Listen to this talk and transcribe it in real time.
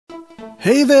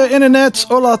Hey there, internets!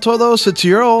 Hola todos, it's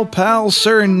your old pal,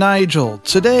 Sir Nigel.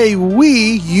 Today,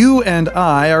 you and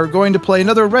I, are going to play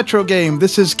another retro game.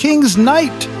 This is King's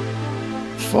Knight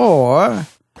for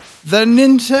the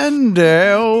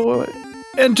Nintendo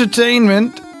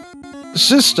Entertainment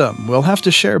System. We'll have to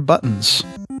share buttons.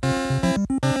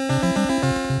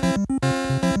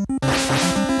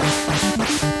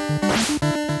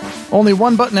 Only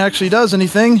one button actually does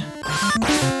anything.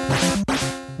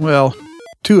 Well,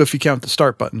 two if you count the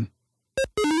start button.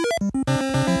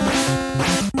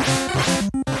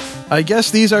 I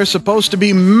guess these are supposed to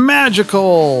be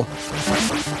magical,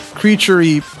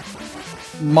 creature-y,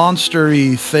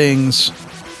 monster-y things.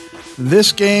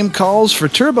 This game calls for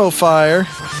turbo fire.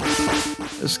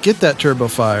 Let's get that turbo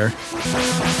fire.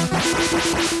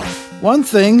 One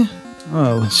thing...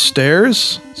 Oh,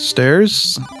 stairs?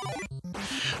 Stairs?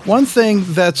 One thing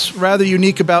that's rather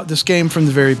unique about this game from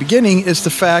the very beginning is the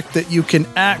fact that you can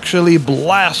actually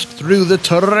blast through the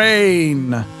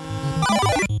terrain.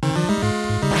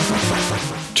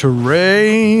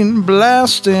 Terrain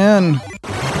blasting.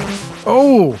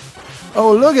 Oh,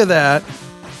 look at that.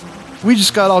 We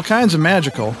just got all kinds of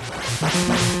magical.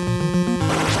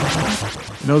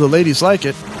 You know, the ladies like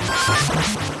it.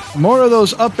 More of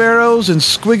those up arrows and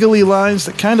squiggly lines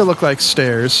that kind of look like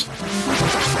stairs.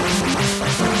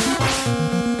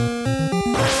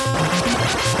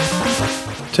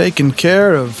 Taking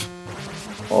care of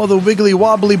all the wiggly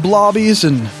wobbly blobbies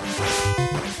and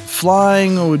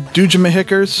flying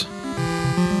doojamahickers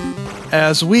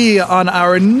as we on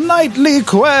our nightly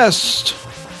quest.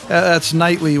 That's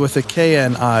nightly with a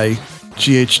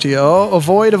K-N-I-G-H-T. Oh,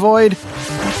 avoid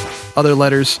other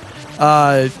letters.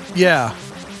 Yeah,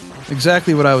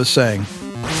 exactly what I was saying.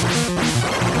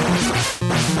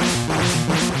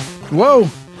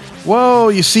 Whoa,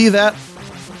 you see that?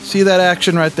 See that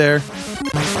action right there?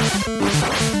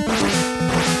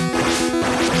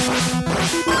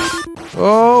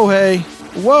 Oh, hey.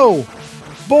 Whoa.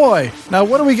 Boy. Now,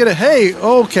 what are we gonna... Hey,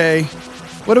 okay.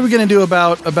 What are we gonna do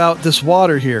about this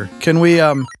water here? Can we,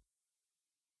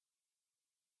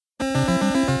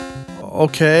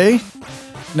 Okay.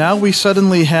 Now we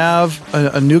suddenly have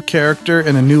a new character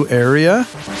in a new area.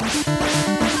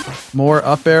 More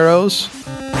up arrows.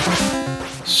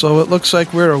 So it looks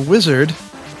like we're a wizard.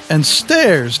 And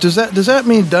stairs. Does that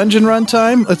mean dungeon run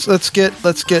time? Let's get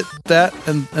that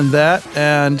and that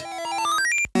and...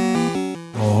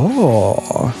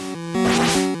 Oh.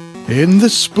 In the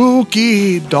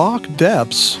spooky, dark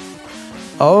depths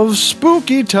of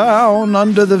Spooky Town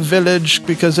under the village,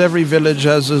 because every village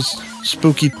has a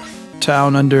spooky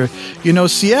town under... You know,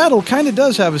 Seattle kind of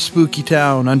does have a spooky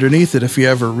town underneath it if you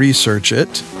ever research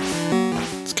it.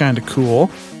 It's kind of cool.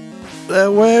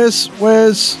 Where's...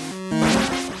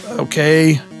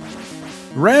 Okay.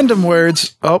 Random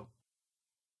words. Oh.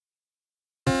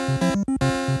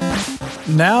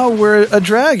 Now we're a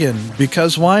dragon,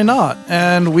 because why not?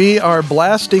 And we are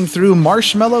blasting through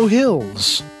Marshmallow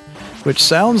Hills, which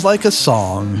sounds like a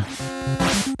song.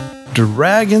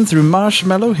 Dragging through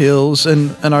Marshmallow Hills,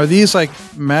 and are these like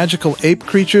magical ape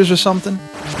creatures or something?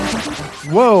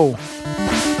 Whoa.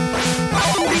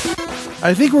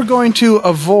 I think we're going to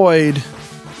avoid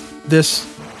this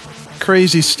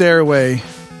crazy stairway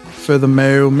for the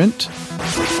moment.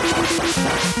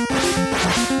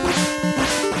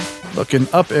 Looking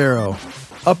up arrow.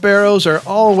 Up arrows are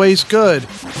always good.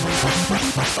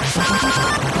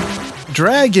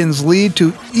 Dragons lead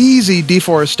to easy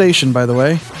deforestation, by the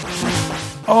way.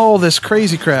 Oh, this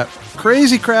crazy crap.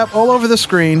 Crazy crap all over the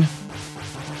screen.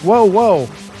 Whoa.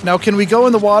 Now, can we go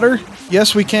in the water?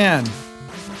 Yes, we can.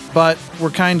 But we're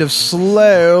kind of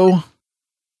slow.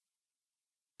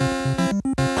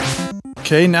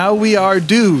 Okay, now we are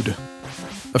Dude.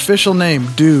 Official name,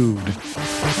 Dude.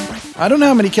 I don't know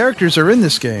how many characters are in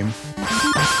this game.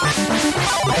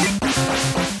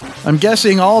 I'm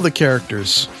guessing all the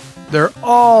characters. They're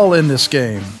all in this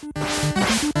game.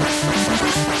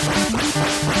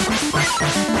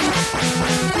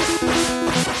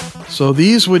 So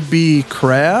these would be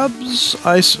crabs?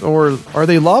 Or are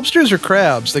they lobsters or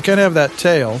crabs? They kind of have that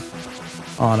tail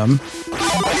on them.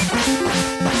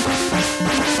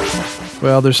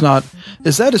 Well, there's not...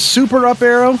 Is that a super up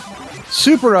arrow?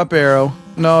 Super up arrow.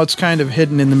 No, it's kind of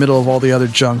hidden in the middle of all the other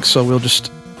junk, so we'll just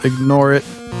ignore it.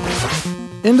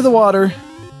 Into the water.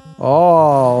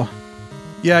 Oh.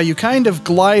 Yeah, you kind of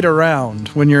glide around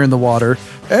when you're in the water.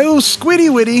 Oh,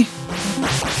 squiddy witty.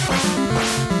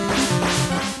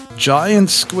 Giant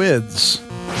squids.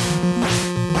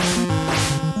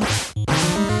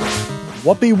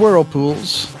 Whoopee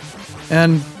whirlpools.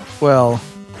 And, well,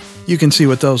 you can see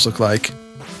what those look like.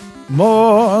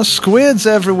 More squids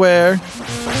everywhere.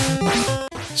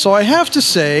 So I have to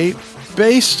say,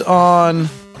 based on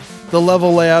the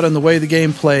level layout and the way the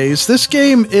game plays, this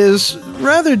game is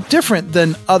rather different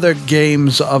than other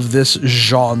games of this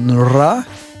genre.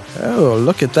 Oh,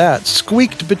 look at that.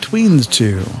 Squeaked between the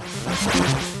two.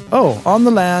 Oh, on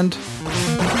the land.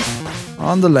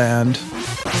 On the land.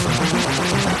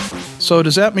 So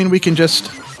does that mean we can just...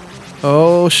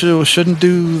 Oh, shouldn't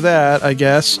do that, I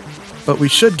guess. But we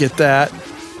should get that.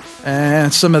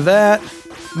 And some of that.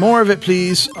 More of it,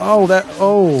 please. Oh, that...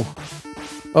 Oh.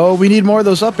 Oh, we need more of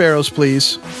those up arrows,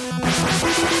 please.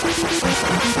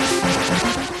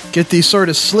 Get these sort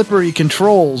of slippery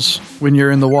controls when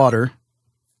you're in the water.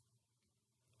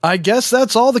 I guess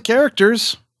that's all the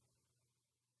characters.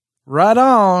 Right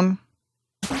on.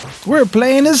 We're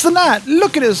playing as the knight.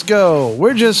 Look at us go.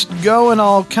 We're just going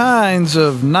all kinds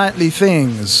of knightly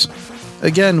things.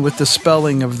 Again, with the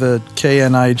spelling of the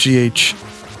K-N-I-G-H-T-L.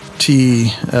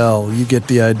 You get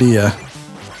the idea.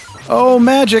 Oh,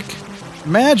 magic.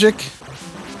 Magic.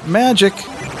 Magic.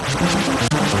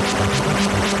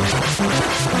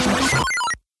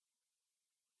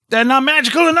 They're not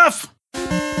magical enough.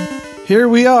 Here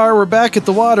we are. We're back at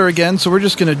the water again, so we're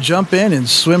just going to jump in and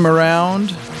swim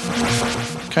around.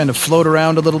 Kind of float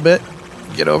around a little bit.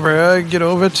 Get over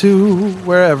to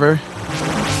wherever.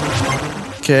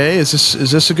 Okay, is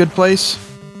this a good place?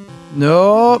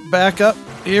 No, back up.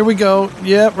 Here we go.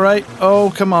 Yep, right.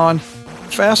 Oh, come on.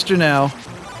 Faster now.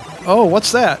 Oh,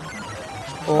 what's that?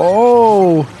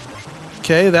 Oh.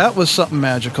 Okay, that was something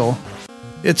magical.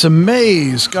 It's a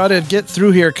maze. Gotta get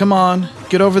through here. Come on.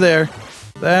 Get over there.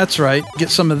 That's right. Get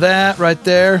some of that right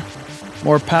there.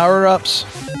 More power-ups.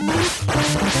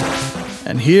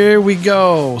 And here we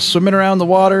go, swimming around the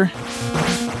water.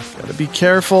 Gotta be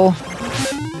careful.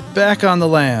 Back on the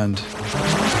land.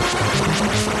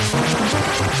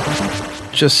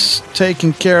 Just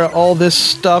taking care of all this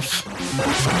stuff.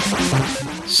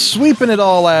 Sweeping it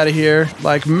all out of here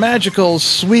like magical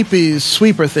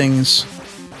sweeper things.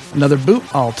 Another boot.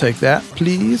 I'll take that,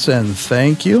 please, and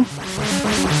thank you.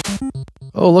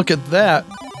 Oh, look at that.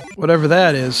 Whatever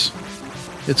that is.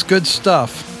 It's good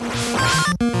stuff.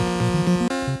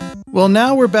 Well,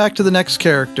 now we're back to the next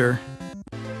character.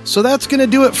 So that's going to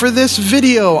do it for this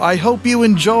video. I hope you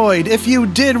enjoyed. If you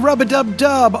did,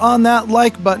 rub-a-dub-dub on that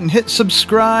like button. Hit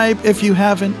subscribe if you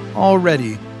haven't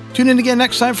already. Tune in again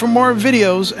next time for more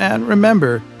videos. And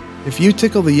remember, if you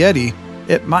tickle the Yeti,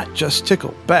 it might just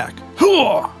tickle back.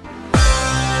 Hooah!